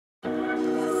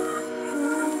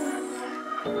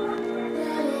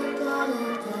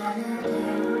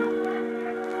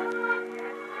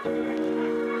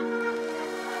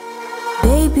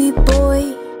baby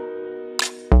boy.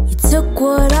 You took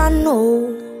what I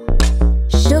know,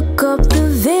 shook up the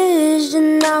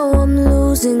vision, now I'm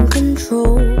losing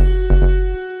control.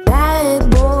 Bad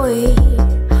boy,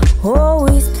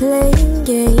 always playing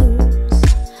games,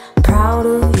 proud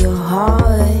of your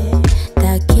heart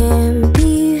that can't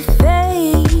be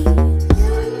fake.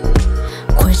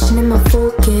 Questioning my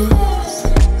focus,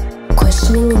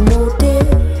 questioning your motive,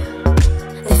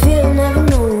 the fear of never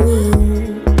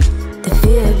knowing, the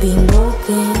fear of being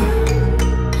broken.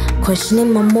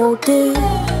 Questioning my motive,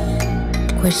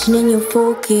 questioning your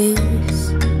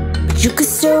focus, but you could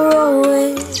still roll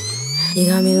it. You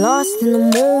got me lost in the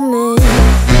moment.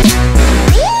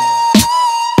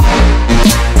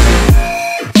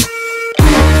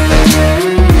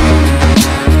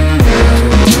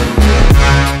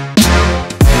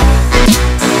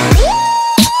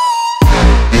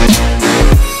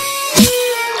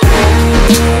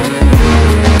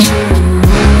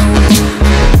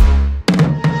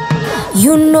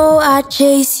 You know I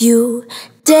chase you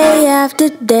day after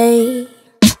day,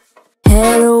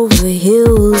 head over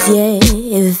heels, yeah,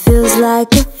 it feels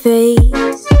like a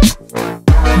phase.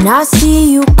 And I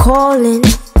see you calling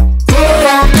day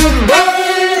after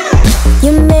day.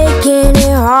 You're making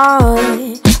it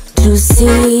hard to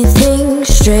see things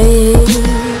straight.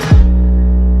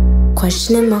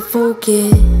 Questioning my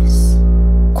focus,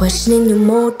 questioning your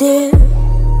motive,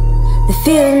 the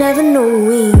fear of never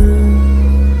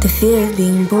knowing, the fear of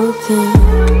being broken.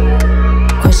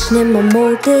 Questioning my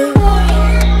motive,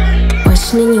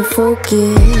 questioning your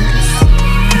focus,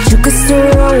 but you could still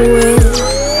roll it.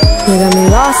 You got me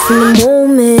lost in the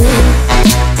moment.